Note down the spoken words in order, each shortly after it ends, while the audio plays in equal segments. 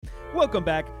Welcome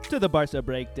back to the Barca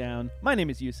Breakdown. My name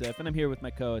is Yusuf, and I'm here with my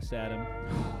co-host Adam.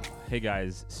 Hey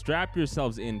guys, strap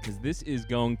yourselves in because this is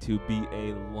going to be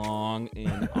a long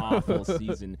and awful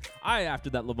season. After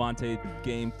that Levante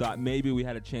game, thought maybe we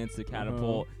had a chance to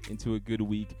catapult into a good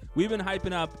week. We've been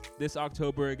hyping up this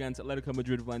October against Atletico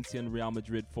Madrid, Valencia, and Real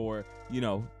Madrid for,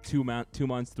 2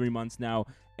 months, 3 months now.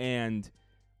 And,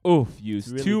 really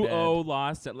 2-0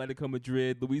 lost at Atletico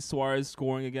Madrid. Luis Suarez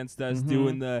scoring against us,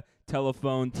 doing the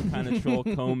telephone to kind of troll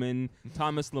Koeman.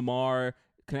 Thomas Lemar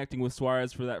connecting with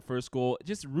Suarez for that first goal.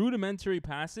 Just rudimentary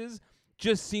passes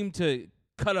just seem to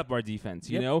cut up our defense,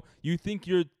 you know? You think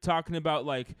you're talking about,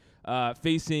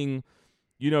 facing,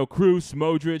 Kroos,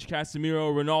 Modric,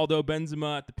 Casemiro, Ronaldo,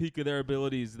 Benzema at the peak of their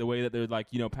abilities, the way that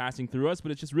they're, passing through us.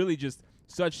 But it's just really just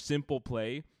such simple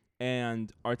play,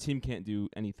 and our team can't do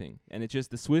anything. And it's just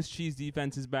the Swiss cheese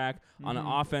defense is back. On an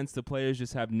offense, the players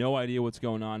just have no idea what's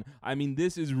going on. I mean,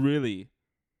 this is really,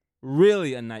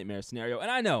 really a nightmare scenario. And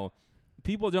I know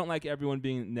people don't like everyone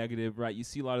being negative, right? You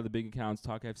see a lot of the big accounts,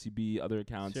 Talk FCB, other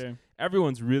accounts. Sure.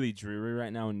 Everyone's really dreary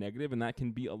right now and negative, and that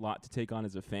can be a lot to take on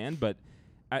as a fan. But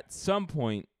at some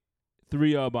point,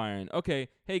 3-0 Bayern. Okay,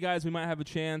 hey guys, we might have a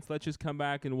chance. Let's just come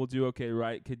back and we'll do okay,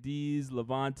 right? Cadiz,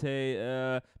 Levante,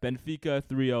 Benfica,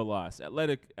 3-0 loss.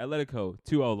 Atletico,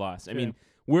 2-0 loss. Sure. I mean,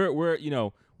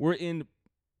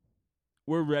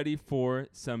 we're ready for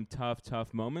some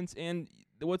tough moments. And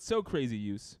what's so crazy,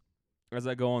 Yus, as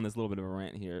I go on this little bit of a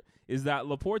rant here, is that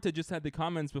Laporta just had the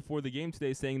comments before the game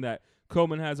today saying that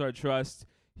Koeman has our trust.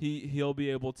 He'll be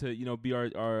able to, be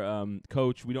our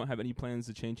coach. We don't have any plans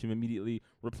to change him immediately.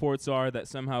 Reports are that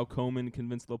somehow Koeman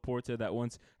convinced Laporta that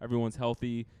once everyone's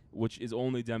healthy, which is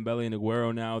only Dembele and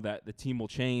Aguero now, that the team will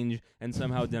change, and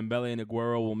somehow Dembele and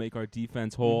Aguero will make our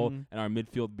defense whole and our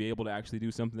midfield be able to actually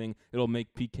do something. It'll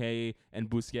make Piqué and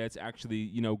Busquets actually,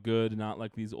 good, not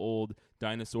like these old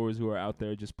dinosaurs who are out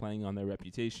there just playing on their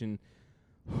reputation.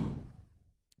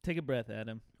 Take a breath,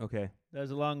 Adam. Okay. That was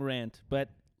a long rant, but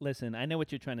listen, I know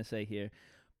what you're trying to say here.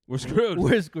 We're screwed.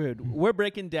 We're screwed. We're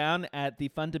breaking down at the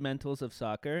fundamentals of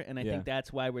soccer, and I think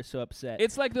that's why we're so upset.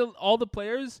 It's like all the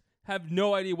players have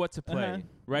no idea what to play,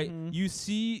 right? You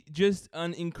see just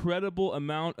an incredible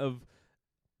amount of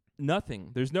nothing.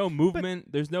 There's no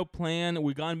movement. There's no plan.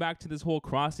 We've gone back to this whole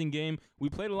crossing game. We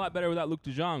played a lot better without Luc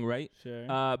de Jong, right? Sure.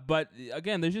 But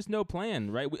again, there's just no plan,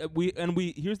 right? We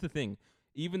here's the thing.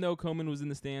 Even though Koeman was in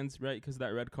the stands, right, because of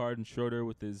that red card, and Schroeder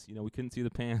with his, we couldn't see the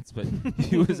pants, but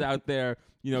he was out there,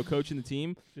 coaching the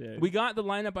team. Sure. We got the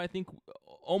lineup I think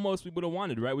almost we would have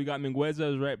wanted, right? We got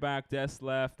Mingueza right back, Dest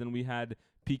left, then we had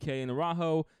Piqué and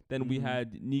Araujo, then we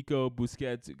had Nico,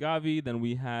 Busquets, Gavi, then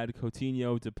we had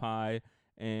Coutinho, Depay,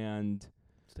 and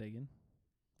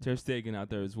Ter Stegen out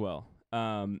there as well.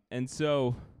 And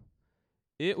so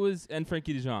it was, and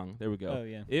Frankie de Jong, there we go. Oh,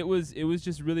 yeah. It was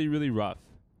just really, really rough.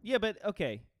 Yeah, but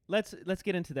okay, let's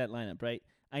get into that lineup, right?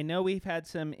 I know we've had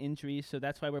some injuries, so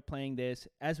that's why we're playing this.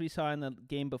 As we saw in the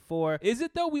game before. Is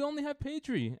it though? We only have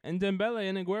Pedri and Dembele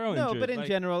and Aguero injured. No, but in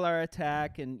general, our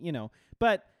attack and,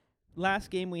 But last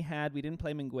game we didn't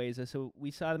play Mingueza, so we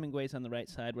saw the Mingueza on the right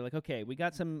side. We're like, okay, we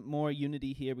got some more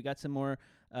unity here. We got some more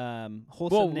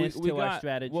wholesomeness we to got our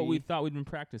strategy. what we thought we'd been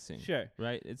practicing. Sure.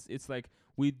 Right? It's like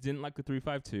we didn't like the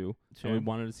 3-5-2, Sure. and we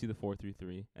wanted to see the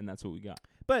 4-3-3, and that's what we got.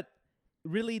 But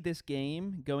really, this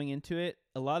game going into it,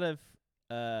 a lot of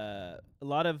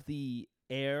the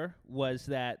air was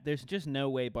that there's just no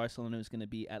way Barcelona was going to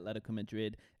beat Atletico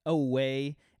Madrid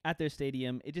away at their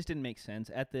stadium. It just didn't make sense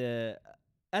at the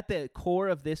core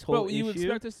of this whole issue. You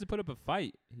expect us to put up a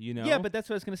fight, Yeah, but that's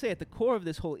what I was going to say. At the core of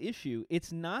this whole issue,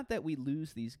 it's not that we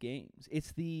lose these games.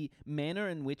 It's the manner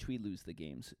in which we lose the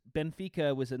games.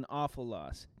 Benfica was an awful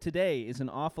loss. Today is an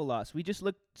awful loss. We just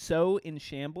looked so in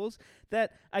shambles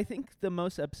that I think the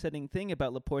most upsetting thing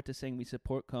about Laporta saying we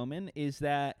support Koeman is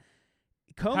that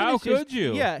Koeman How is just, could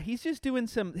you? Yeah, he's just doing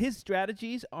his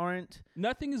strategies aren't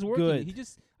nothing is working. good.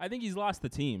 I think he's lost the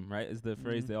team, right? Is the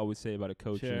phrase they always say about a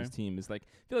coach and his team. Is like,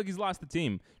 I feel like he's lost the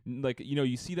team. Like,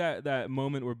 you see that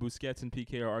moment where Busquets and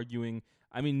Piqué are arguing.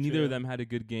 I mean, neither of them had a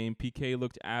good game. Piqué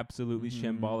looked absolutely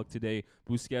shambolic today.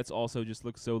 Busquets also just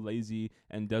looks so lazy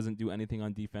and doesn't do anything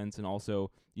on defense. And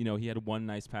also, he had one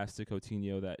nice pass to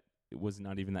Coutinho that it was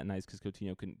not even that nice because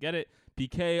Coutinho couldn't get it.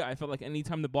 Piqué, I felt like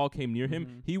anytime the ball came near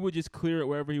him, he would just clear it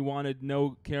wherever he wanted.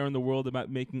 No care in the world about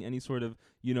making any sort of,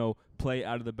 play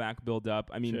out of the back build up.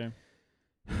 I mean,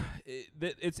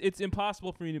 it's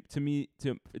impossible for me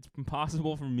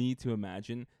to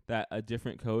imagine that a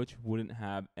different coach wouldn't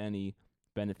have any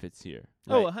benefits here.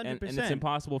 Oh, right? 100%. And it's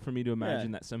impossible for me to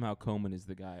imagine that somehow Koeman is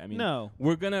the guy. I mean, no.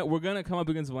 we're gonna come up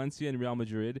against Valencia and Real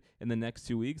Madrid in the next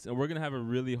 2 weeks, and we're gonna have a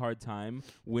really hard time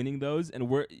winning those. And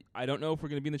I don't know if we're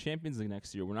gonna be in the Champions League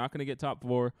next year. We're not gonna get top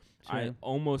 4. Sure. I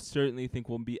almost certainly think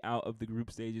we'll be out of the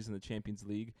group stages in the Champions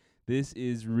League. This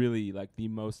is really like the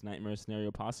most nightmare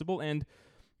scenario possible. And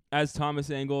as Thomas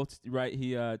Engel, right,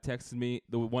 he texted me,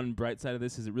 the one bright side of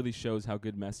this is it really shows how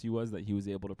good Messi was, that he was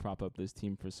able to prop up this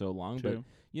team for so long. True.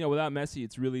 But, without Messi,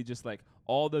 it's really just like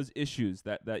all those issues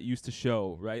that used to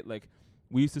show, right? Like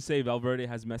we used to say Valverde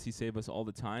has Messi save us all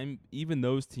the time. Even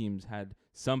those teams had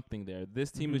something there.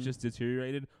 This team has just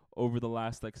deteriorated over the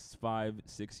last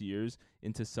 5-6 years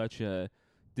into such a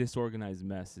disorganized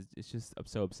mess. It's just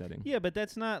so upsetting. Yeah, but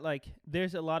that's not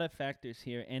there's a lot of factors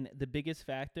here, and the biggest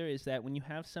factor is that when you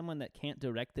have someone that can't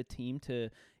direct the team to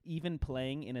even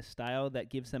playing in a style that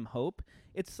gives them hope,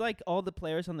 it's like all the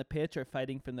players on the pitch are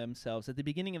fighting for themselves. At the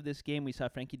beginning of this game, we saw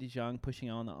Frankie de Jong pushing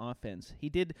on the offense. He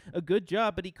did a good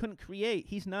job, but he couldn't create.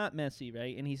 He's not Messi,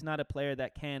 right? And he's not a player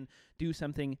that can do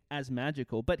something as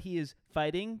magical, but he is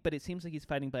fighting, but it seems like he's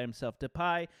fighting by himself.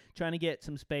 Depay trying to get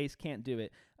some space, can't do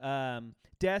it.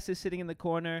 Des is sitting in the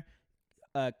corner,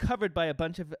 covered by a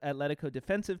bunch of Atletico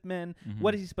defensive men.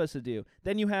 What is he supposed to do?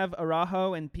 Then you have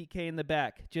Araujo and PK in the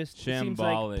back. Just seems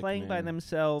like playing by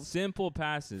themselves. Simple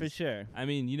passes. For sure. I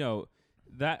mean,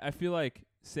 that I feel like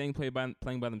saying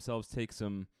playing by themselves takes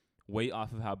some weight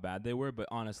off of how bad they were, but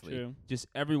honestly, just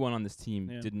everyone on this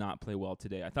team did not play well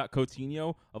today. I thought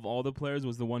Coutinho, of all the players,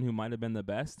 was the one who might have been the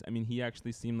best. I mean, he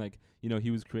actually seemed like,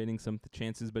 he was creating some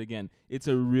chances, but again, it's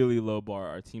a really low bar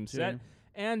our team set.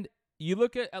 And you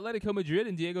look at Atletico Madrid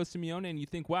and Diego Simeone, and you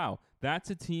think, wow, that's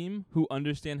a team who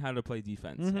understand how to play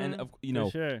defense. And,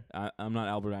 I'm not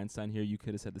Albert Einstein here. You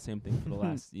could have said the same thing for the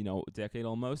last, decade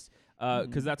almost,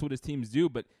 because that's what his teams do.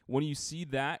 But when you see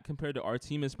that compared to our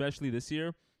team, especially this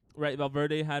year, right,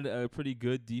 Valverde had a pretty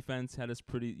good defense, had us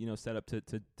pretty, set up to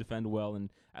defend well and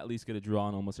at least get a draw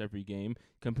in almost every game.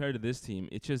 Compared to this team,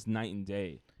 it's just night and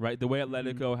day, right? The way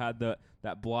Atletico had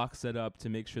that block set up to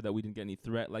make sure that we didn't get any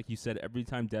threat. Like you said, every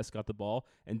time Dest got the ball,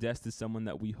 and Dest is someone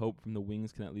that we hope from the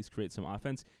wings can at least create some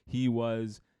offense, he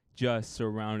was just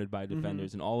surrounded by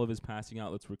defenders, and all of his passing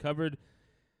outlets were covered.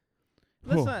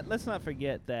 Let's not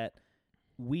forget that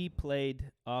we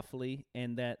played awfully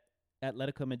and that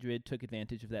Atletico Madrid took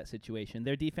advantage of that situation.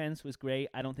 Their defense was great.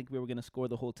 I don't think we were going to score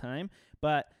the whole time,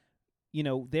 but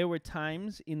there were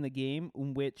times in the game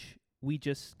in which we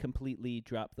just completely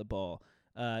dropped the ball,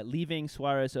 leaving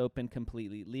Suarez open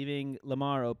completely, leaving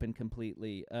Lamar open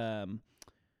completely. I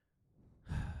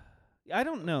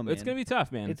don't know, man. It's going to be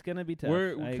tough, man. It's going to be tough.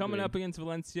 We're coming up against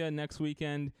Valencia next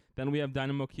weekend. Then we have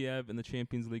Dynamo Kiev in the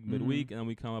Champions League midweek, and then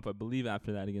we come up, I believe,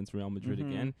 after that against Real Madrid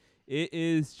again. It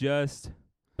is just...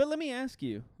 But let me ask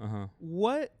you,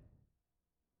 what...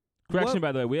 Correction,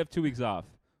 by the way, we have 2 weeks off,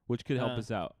 which could help us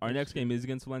out. Our next game is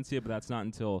against Valencia, but that's not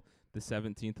until the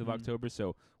 17th of October,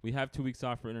 so we have 2 weeks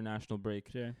off for international break.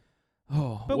 Sure.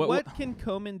 Oh, but what can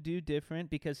Koeman do different?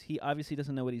 Because he obviously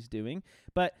doesn't know what he's doing.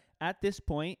 But at this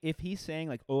point, if he's saying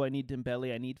I need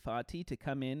Dembele, I need Fati to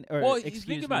come in, or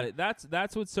think about it.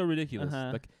 That's what's so ridiculous.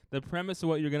 Like the premise of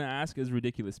what you're gonna ask is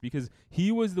ridiculous because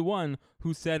he was the one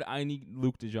who said I need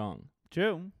Luke De Jong.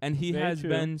 True. And he has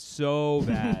been so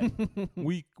bad.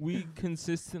 we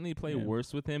consistently play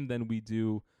worse with him than we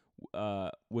do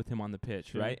with him on the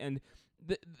pitch, right? And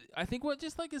I think what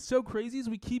just is so crazy is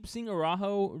we keep seeing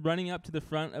Araujo running up to the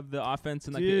front of the offense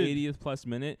in the 80th plus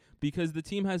minute because the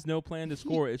team has no plan to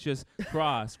score. It's just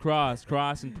cross,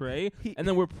 and pray. And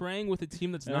then we're praying with a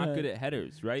team that's not good at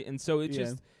headers, right? And so it's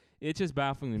just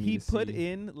baffling to me. He put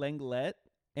in Lenglet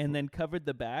and then covered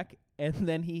the back, and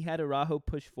then he had Araujo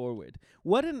push forward.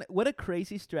 What a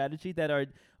crazy strategy that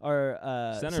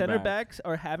our center backs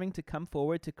are having to come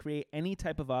forward to create any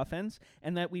type of offense,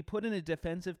 and that we put in a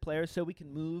defensive player so we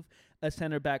can move a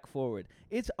center back forward.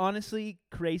 It's honestly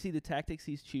crazy the tactics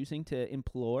he's choosing to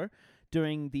employ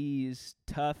during these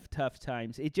tough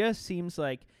times. It just seems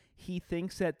like he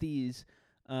thinks that these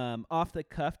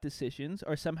off-the-cuff decisions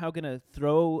are somehow going to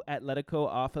throw Atletico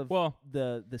off of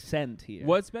the scent here.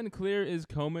 What's been clear is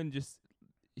Koeman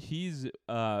he's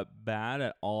bad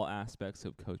at all aspects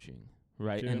of coaching,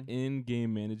 right? True. And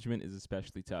in-game management is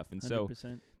especially tough. And 100%.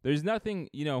 So there's nothing,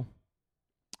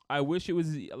 I wish it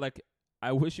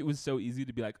was so easy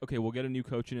to be like, okay, we'll get a new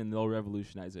coach in and they'll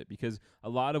revolutionize it. Because a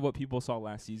lot of what people saw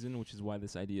last season, which is why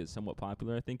this idea is somewhat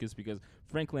popular, I think, is because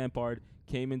Frank Lampard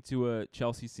came into a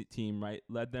Chelsea team, right?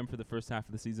 Led them for the first half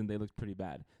of the season. They looked pretty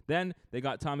bad. Then they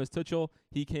got Thomas Tuchel.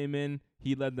 He came in.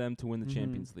 He led them to win the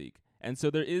Champions League. And so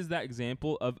there is that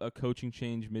example of a coaching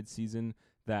change mid-season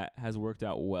that has worked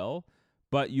out well.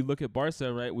 But you look at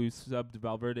Barca, right? We subbed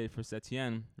Valverde for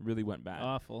Setien, really went bad.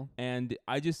 Awful. And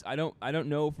I don't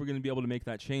know if we're going to be able to make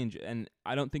that change. And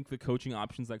I don't think the coaching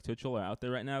options like Tuchel are out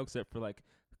there right now, except for like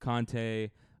Conte.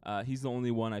 He's the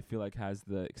only one I feel like has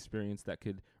the experience that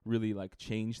could really like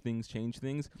change things.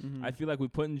 Mm-hmm. I feel like we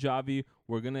put in Xavi,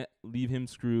 we're going to leave him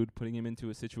screwed, putting him into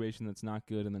a situation that's not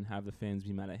good and then have the fans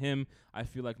be mad at him. I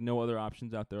feel like no other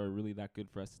options out there are really that good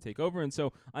for us to take over. And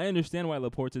so I understand why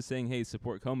Laporta is saying, hey,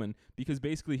 support Koeman, because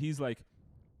basically he's like,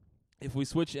 if we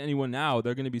switch anyone now,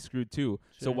 they're going to be screwed too.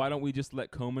 Sure. So why don't we just let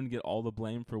Koeman get all the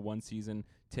blame for one season,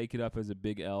 take it up as a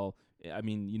big L? I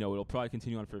mean, you know, it'll probably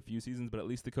continue on for a few seasons, but at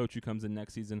least the coach who comes in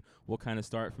next season will kind of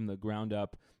start from the ground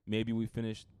up. Maybe we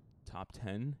finish top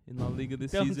 10 in La Liga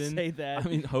this Don't season. say that. I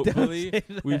mean, hopefully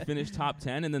we finish top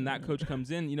 10, and then that coach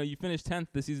comes in. You know, you finished 10th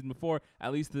the season before.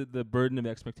 At least the burden of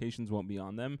expectations won't be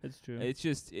on them. That's true. It's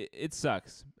just, it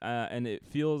sucks. And it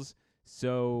feels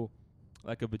so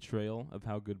like a betrayal of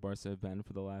how good Barca have been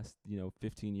for the last,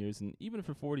 15 years. And even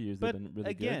for 40 years, they've been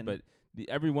really good. But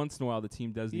every once in a while, the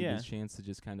team does need this chance to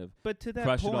just kind of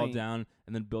crush it all down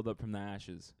and then build up from the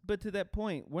ashes. But to that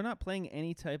point, we're not playing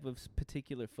any type of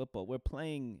particular football. We're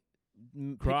playing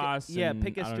cross.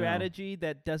 Pick a strategy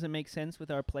that doesn't make sense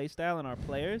with our play style and our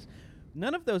players.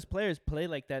 None of those players play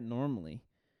like that normally.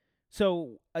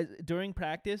 So during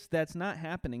practice, that's not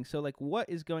happening. So, like, what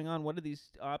is going on? What are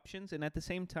these options? And at the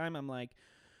same time, I'm like,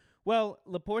 well,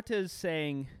 Laporta is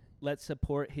saying let's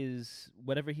support his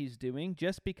whatever he's doing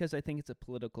just because I think it's a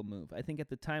political move. I think at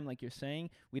the time, like you're saying,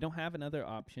 we don't have another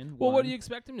option. Well, what do you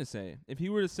expect him to say? If he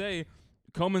were to say,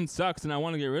 Koeman sucks and I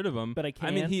want to get rid of him. But I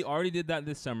can't. I mean, he already did that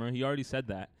this summer. He already said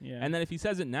that. Yeah. And then if he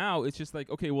says it now, it's just like,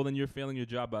 okay, well, then you're failing your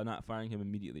job by not firing him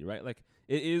immediately, right? Like,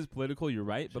 it is political, you're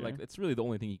right, but, like, it's really the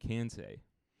only thing he can say.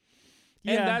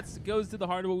 Yeah. And that goes to the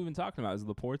heart of what we've been talking about, is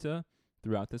Laporta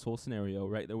throughout this whole scenario,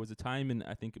 right? There was a time in,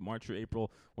 I think, March or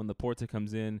April when Laporta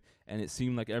comes in, and it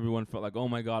seemed like everyone felt like, oh,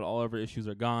 my God, all of our issues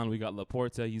are gone. We got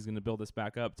Laporta. He's going to build us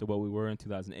back up to what we were in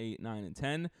 2008, 9, and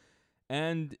 10.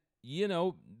 And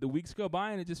the weeks go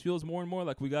by, and it just feels more and more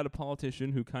like we got a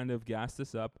politician who kind of gassed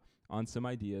us up on some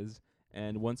ideas,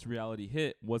 and once reality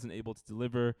hit, wasn't able to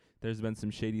deliver. There's been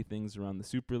some shady things around the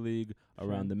Super League,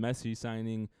 around the Messi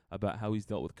signing, about how he's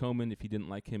dealt with Koeman. If he didn't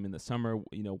like him in the summer,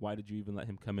 why did you even let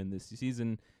him come in this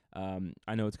season?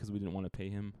 I know it's because we didn't want to pay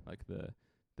him like the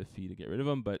fee to get rid of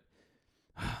him, but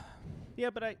yeah,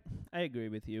 but I agree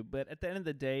with you. But at the end of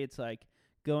the day, it's like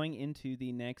going into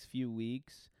the next few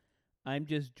weeks, I'm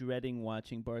just dreading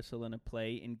watching Barcelona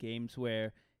play in games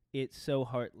where it's so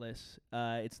heartless.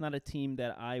 It's not a team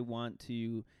that I want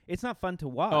to. It's not fun to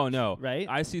watch. Oh no, right?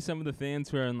 I see some of the fans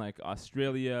who are in like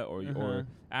Australia or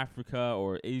Africa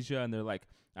or Asia, and they're like,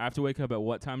 I have to wake up at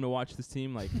what time to watch this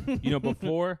team? Like,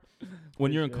 before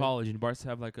when you're in college and Barca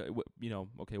have like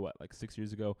like 6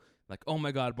 years ago, like, oh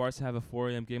my God, Barca have a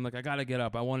 4 a.m. game. Like, I gotta get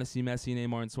up. I want to see Messi,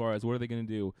 Neymar, and Suarez. What are they gonna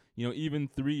do? Even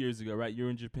 3 years ago, right? You're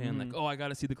in Japan, like, oh, I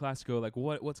gotta see the Clasico. Like,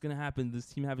 what's gonna happen? Does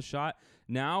this team have a shot?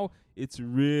 Now it's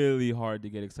really hard to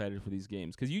get excited for these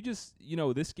games because you just,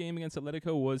 this game against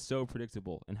Atletico was so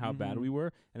predictable and how bad we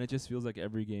were, and it just feels like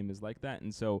every game is like that.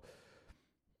 And so,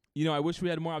 I wish we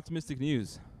had more optimistic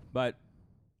news, but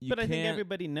I think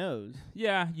everybody knows.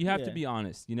 Yeah, you have to be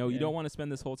honest. You don't want to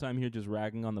spend this whole time here just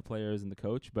ragging on the players and the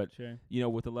coach, but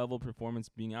with the level of performance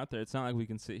being out there, it's not like we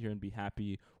can sit here and be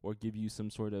happy or give you some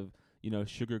sort of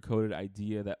sugar-coated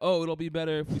idea that, oh, it'll be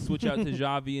better if we switch out to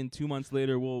Xavi and 2 months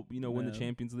later we'll win the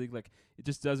Champions League. Like, it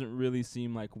just doesn't really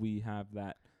seem like we have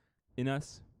that in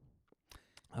us.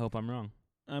 I hope I'm wrong.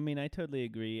 I mean, I totally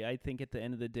agree. I think at the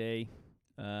end of the day,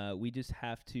 we just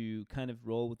have to kind of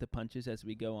roll with the punches as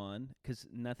we go on because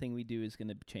nothing we do is going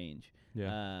to change.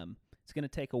 Yeah. It's going to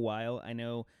take a while. I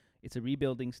know it's a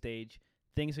rebuilding stage.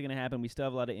 Things are going to happen. We still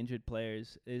have a lot of injured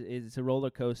players. It's a roller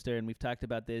coaster, and we've talked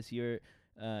about this. You're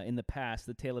in the past,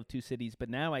 the tale of two cities, but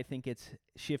now I think it's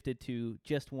shifted to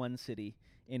just one city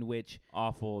in which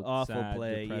awful sad,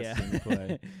 play. Depressing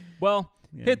play. Well,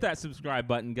 hit that subscribe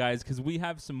button, guys, because we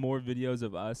have some more videos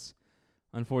of us,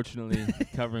 unfortunately,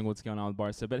 covering what's going on with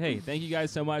Barca. But hey, thank you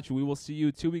guys so much. We will see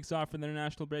you 2 weeks off for the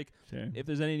international break. Sure. If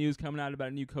there's any news coming out about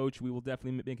a new coach, we will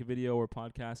definitely make a video or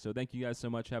podcast. So thank you guys so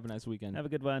much. Have a nice weekend. Have a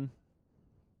good one.